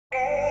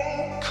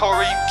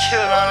Corey, you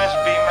killing on this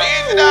beat, man.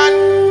 Easy, dog.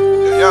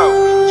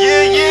 Yo.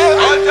 Yeah.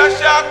 Ultra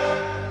shock.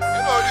 You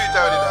know what do it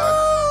already, dog.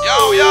 Yo.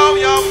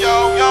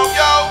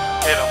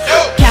 Hit him. Yo.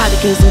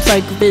 Catechism,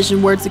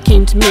 psychovision, words that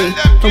came to me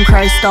from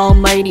Christ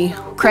Almighty.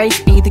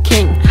 Christ be the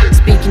King,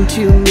 speaking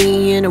to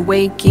me in a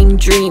waking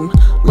dream.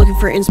 Looking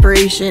for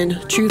inspiration,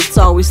 truth's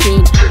always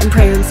seen in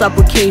prayer and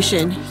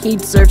supplication. He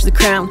deserves the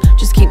crown,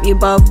 just keep me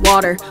above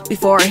water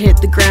before I hit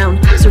the ground.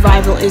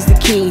 Survival is the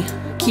key,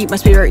 keep my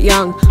spirit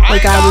young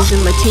like I was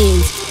in my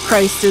teens.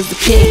 Christ is the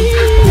King.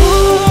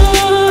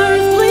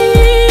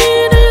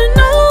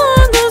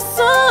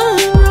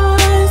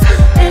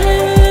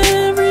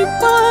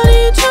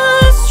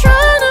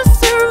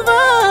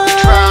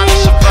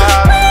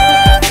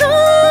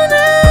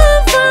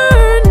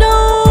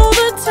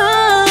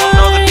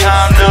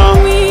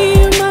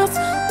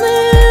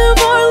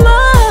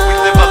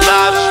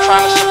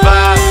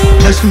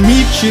 To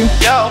meet you,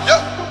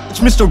 it's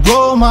Mr.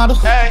 Role Model,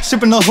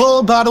 sipping the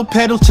whole bottle,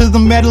 pedal to the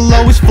metal,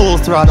 always full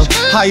throttle,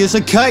 high as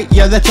a kite,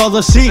 yeah, that's all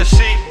I see.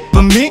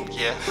 But me,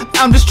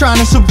 I'm just trying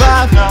to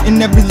survive.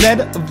 In every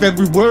letter of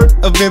every word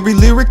of every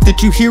lyric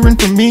that you hearing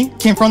from me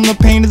came from the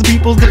pain of the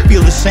people that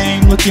feel the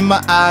same. Look in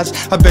my eyes,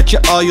 I bet you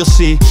all you'll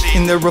see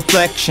in their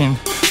reflection,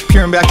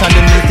 peering back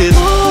underneath this.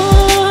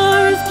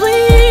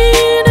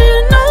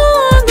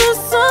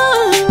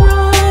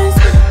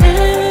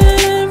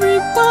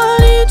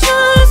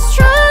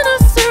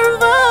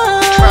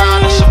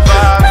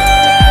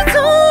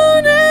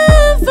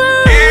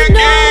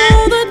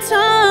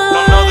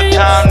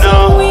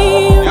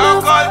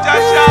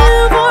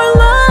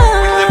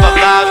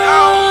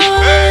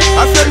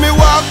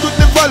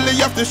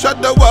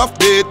 Shadow of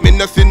death, me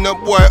no see no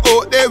boy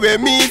out there where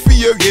me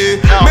fear,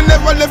 yeah. Me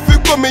never left you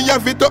go, me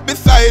have it up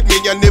beside me.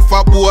 And if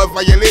a boy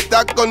violate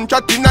a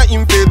gunshot in a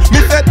him face, me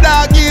say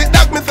dog eat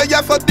dog, me say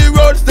yes for the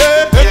road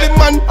say. Every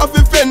man have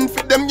a friend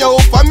for them your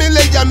family,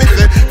 yeah. Me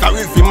say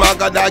sorry if my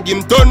god dog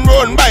him turn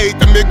round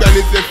bite, and me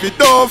granny say if you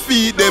don't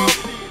feed them.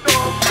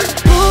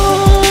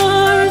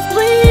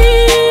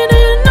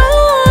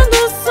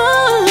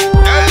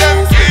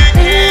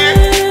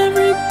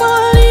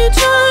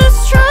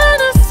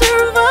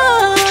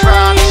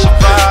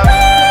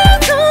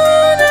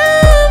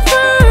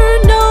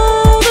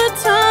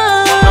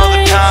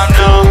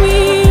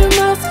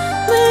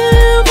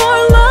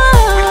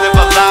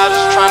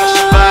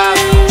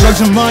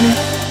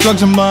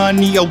 Drugs and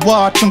money, I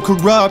watch them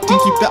corrupt and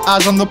keep your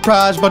eyes on the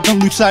prize, but don't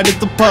lose sight of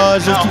the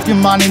puzzle. Keep your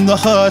mind in the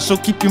hustle,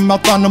 keep your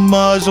mouth on the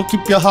muzzle,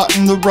 keep your heart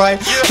in the right.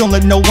 Don't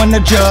let no one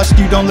adjust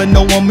you, don't let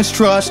no one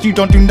mistrust you.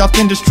 Don't do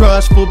nothing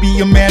distrustful, be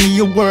a man of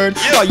your word.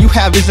 All you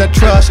have is that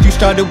trust. You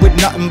started with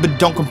nothing, but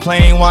don't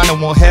complain, whining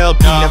won't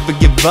help you. Never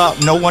give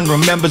up, no one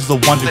remembers the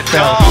ones that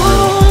fell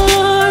through.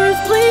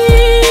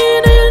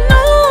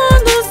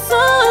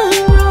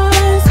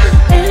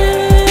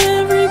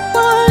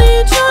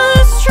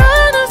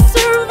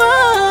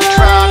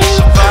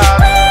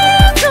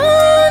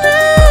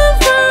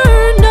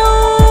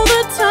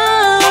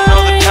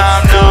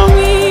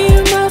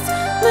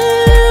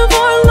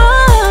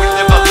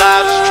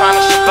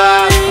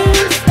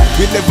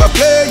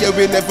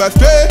 We never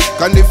stray.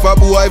 Can if a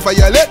boy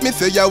violate me,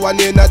 say you one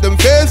in at them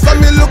face.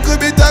 And me look a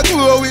bit a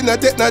grow, we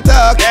not take no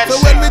talk. So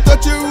when we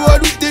touch the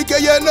road, we think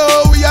you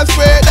know we are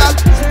spread that.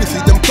 We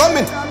see them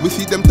coming, we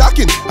see them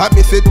talking. And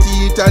me say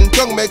teeth and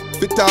tongue make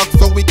fit talk,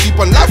 so we keep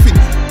on laughing.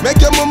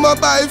 Make your mama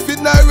buy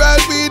funeral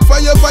weed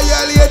for your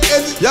violate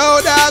Ezzra.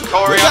 Yo dog,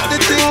 we got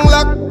the thing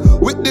locked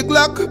with the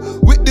Glock,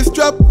 with the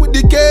strap, with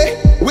the K,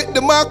 with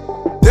the Mac.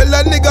 Tell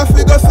a nigga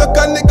figure suck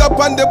a nigga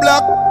on the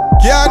block.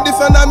 Yeah, this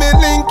one me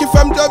link if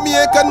I'm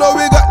Jamaica, now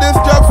we got this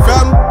drop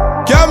from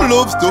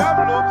Kamloops to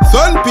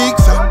Sun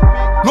Peaks and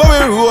now we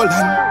rollin',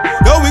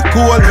 now we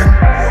coolin',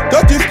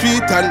 30th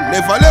Street and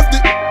never left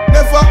it,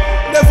 never